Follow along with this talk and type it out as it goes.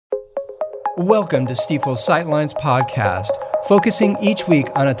Welcome to Stifel's Sightlines podcast, focusing each week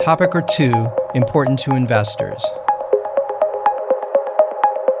on a topic or two important to investors.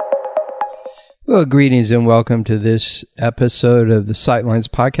 Well, greetings and welcome to this episode of the Sightlines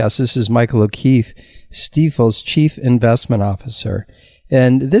podcast. This is Michael O'Keefe, Stifel's Chief Investment Officer.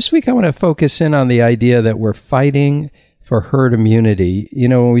 And this week I want to focus in on the idea that we're fighting for herd immunity. You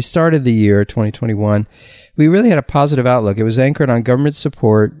know, when we started the year 2021, we really had a positive outlook. It was anchored on government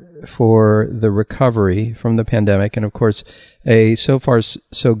support for the recovery from the pandemic and, of course, a so far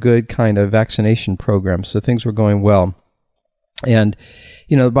so good kind of vaccination program. So things were going well. And,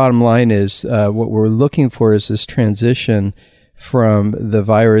 you know, the bottom line is what we're looking for is this transition from the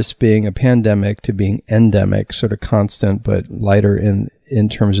virus being a pandemic to being endemic, sort of constant but lighter in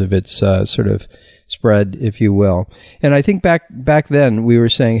terms of its sort of spread, if you will. And I think back then we were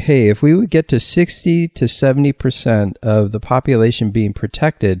saying, hey, if we would get to 60 to 70% of the population being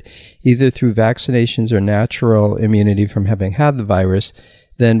protected, either through vaccinations or natural immunity from having had the virus,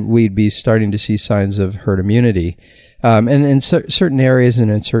 then we'd be starting to see signs of herd immunity. And in certain areas and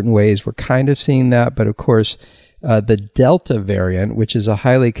in certain ways, we're kind of seeing that. But of course, the Delta variant, which is a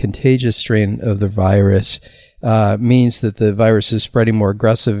highly contagious strain of the virus, means that the virus is spreading more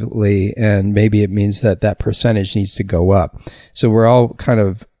aggressively, and maybe it means that percentage needs to go up. So we're all kind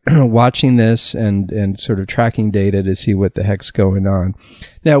of watching this and sort of tracking data to see what the heck's going on.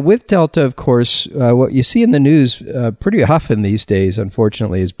 Now, with Delta, of course, what you see in the news pretty often these days,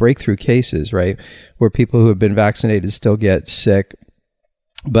 unfortunately, is breakthrough cases, right, where people who have been vaccinated still get sick.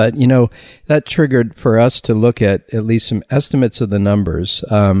 But, you know, that triggered for us to look at least some estimates of the numbers.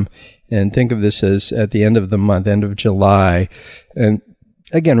 And think of this as at the end of the month, end of July. And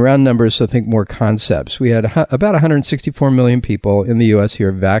again, round numbers, so think more concepts. We had about 164 million people in the U.S.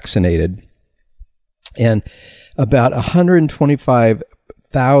 here vaccinated. And about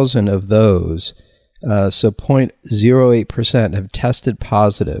 125,000 of those, so 0.08%, have tested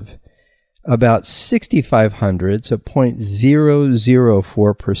positive. About 6,500, so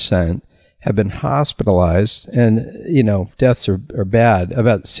 0.004%, have been hospitalized, and, you know, deaths are bad.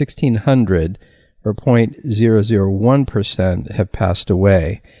 About 1,600, or 0.001%, have passed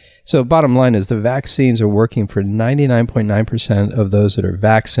away. So bottom line is the vaccines are working for 99.9% of those that are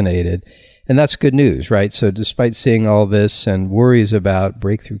vaccinated, and that's good news, right? So despite seeing all this and worries about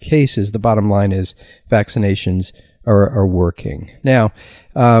breakthrough cases, the bottom line is vaccinations are working. Now,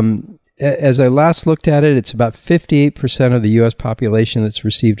 as I last looked at it, it's about 58% of the U.S. population that's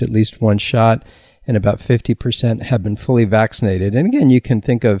received at least one shot, and about 50% have been fully vaccinated. And again, you can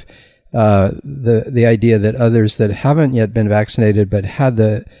think of the idea that others that haven't yet been vaccinated but had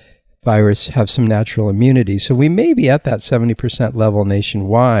the virus have some natural immunity. So we may be at that 70% level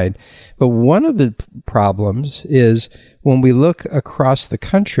nationwide. But one of the problems is when we look across the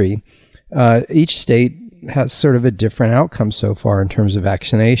country, each state has sort of a different outcome so far in terms of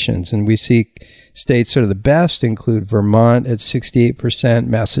vaccinations. And we see states sort of the best include Vermont at 68%,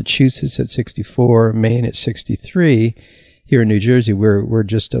 Massachusetts at 64%, Maine at 63%. Here in New Jersey, we're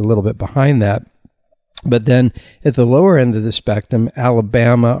just a little bit behind that. But then at the lower end of the spectrum,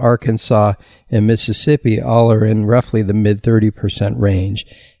 Alabama, Arkansas, and Mississippi all are in roughly the mid 30% range.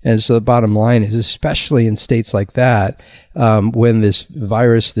 And so the bottom line is, especially in states like that, when this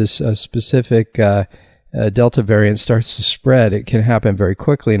virus, this specific Delta variant starts to spread, it can happen very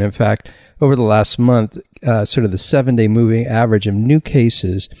quickly. And in fact, over the last month, sort of the 7-day moving average of new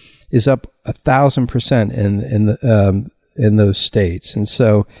cases is up 1,000% in those states. And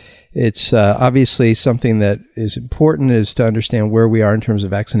so it's obviously something that is important, is to understand where we are in terms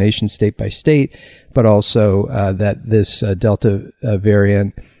of vaccination state by state, but also that this Delta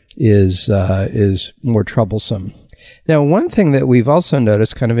variant is more troublesome. Now, one thing that we've also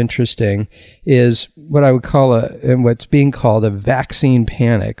noticed, kind of interesting, is what I would call and what's being called a vaccine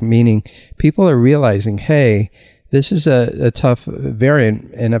panic, meaning people are realizing, hey, this is a tough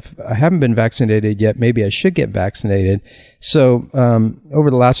variant, and if I haven't been vaccinated yet, maybe I should get vaccinated. So over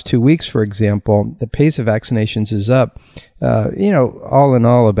the last 2 weeks, for example, the pace of vaccinations is up, all in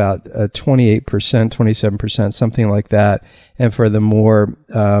all about 28%, 27%, something like that. And for the more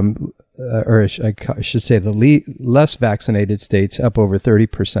or I should say the less vaccinated states, up over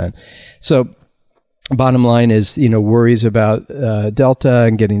 30%. So bottom line is, worries about Delta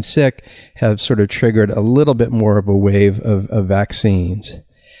and getting sick have sort of triggered a little bit more of a wave of vaccines.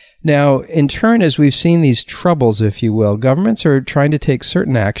 Now, in turn, as we've seen these troubles, if you will, governments are trying to take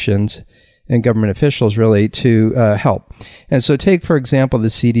certain actions and government officials really to help. And so take, for example, the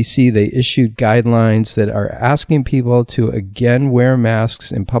CDC. They issued guidelines that are asking people to again wear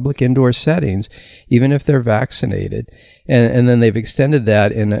masks in public indoor settings, even if they're vaccinated. And then they've extended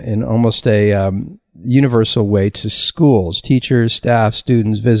that in almost a universal way to schools, teachers, staff,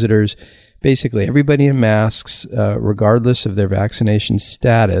 students, visitors, basically everybody in masks, regardless of their vaccination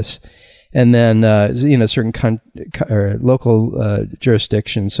status. And then, certain local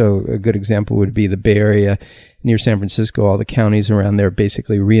jurisdictions. So a good example would be the Bay Area near San Francisco. All the counties around there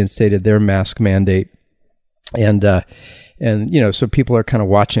basically reinstated their mask mandate. And so people are kind of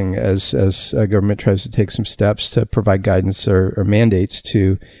watching as government tries to take some steps to provide guidance or mandates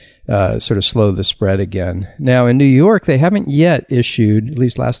to sort of slow the spread again. Now, in New York, they haven't yet issued, at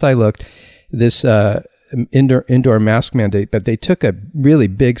least last I looked, this indoor mask mandate, but they took a really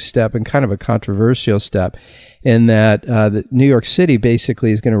big step and kind of a controversial step in that the New York City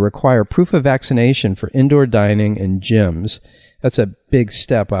basically is going to require proof of vaccination for indoor dining and gyms. That's a big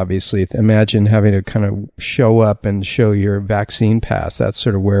step, obviously. Imagine having to kind of show up and show your vaccine pass. That's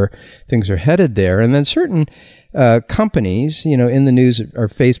sort of where things are headed there. And then certain companies, in the news are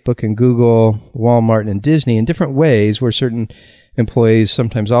Facebook and Google, Walmart and Disney in different ways where certain employees,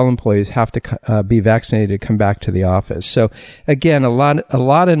 sometimes all employees, have to be vaccinated to come back to the office. So again, a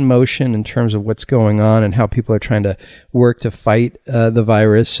lot in motion in terms of what's going on and how people are trying to work to fight the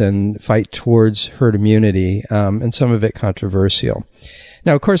virus and fight towards herd immunity, and some of it controversial.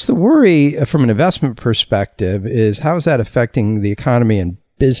 Now, of course, the worry from an investment perspective is how is that affecting the economy and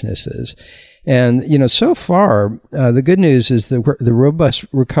businesses? And, so far, the good news is the robust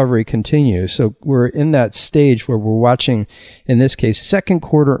recovery continues. So we're in that stage where we're watching, in this case, second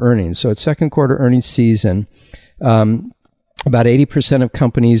quarter earnings. So it's second quarter earnings season. About 80% of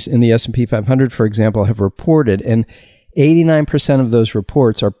companies in the S&P 500, for example, have reported, and 89% of those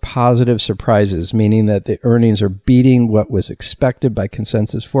reports are positive surprises, meaning that the earnings are beating what was expected by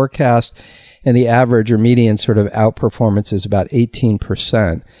consensus forecast, and the average or median sort of outperformance is about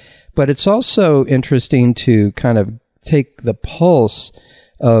 18%. But it's also interesting to kind of take the pulse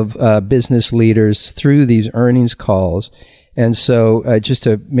of business leaders through these earnings calls. And so just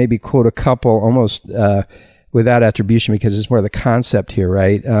to maybe quote a couple almost without attribution, because it's more the concept here,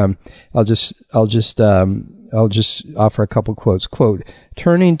 right? I'll just offer a couple quotes. Quote,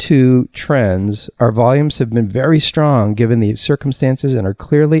 "Turning to trends, our volumes have been very strong given the circumstances and are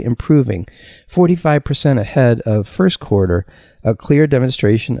clearly improving, 45% ahead of first quarter, a clear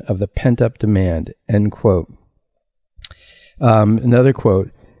demonstration of the pent-up demand," end quote. Another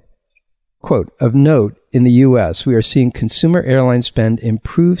quote, "Of note, in the U.S., we are seeing consumer airline spend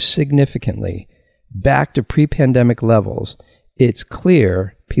improve significantly, back to pre-pandemic levels. It's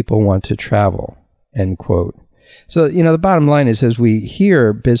clear people want to travel," end quote. So, the bottom line is, as we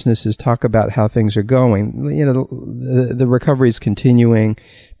hear businesses talk about how things are going, the recovery is continuing,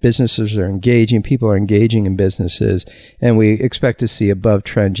 businesses are engaging, people are engaging in businesses, and we expect to see above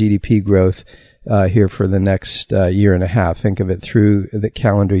trend GDP growth here for the next year and a half. Think of it through the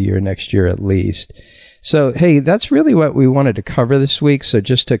calendar year next year at least. So, hey, that's really what we wanted to cover this week. So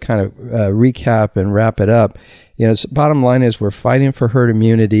just to kind of recap and wrap it up, bottom line is we're fighting for herd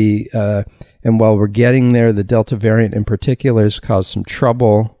immunity. And while we're getting there, the Delta variant in particular has caused some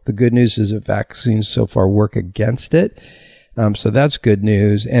trouble. The good news is that vaccines so far work against it. So that's good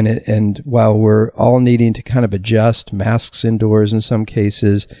news. And while we're all needing to kind of adjust, masks indoors in some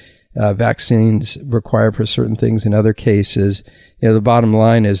cases, vaccines required for certain things in other cases, the bottom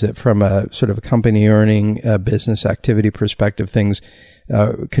line is that from a sort of a company earning business activity perspective, things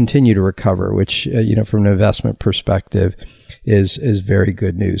continue to recover, which, from an investment perspective is very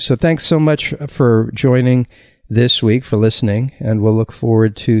good news. So thanks so much for joining this week, for listening, and we'll look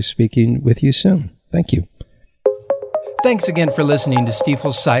forward to speaking with you soon. Thank you. Thanks again for listening to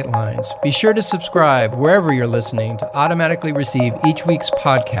Stifel's Sightlines. Be sure to subscribe wherever you're listening to automatically receive each week's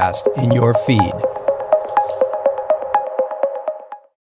podcast in your feed.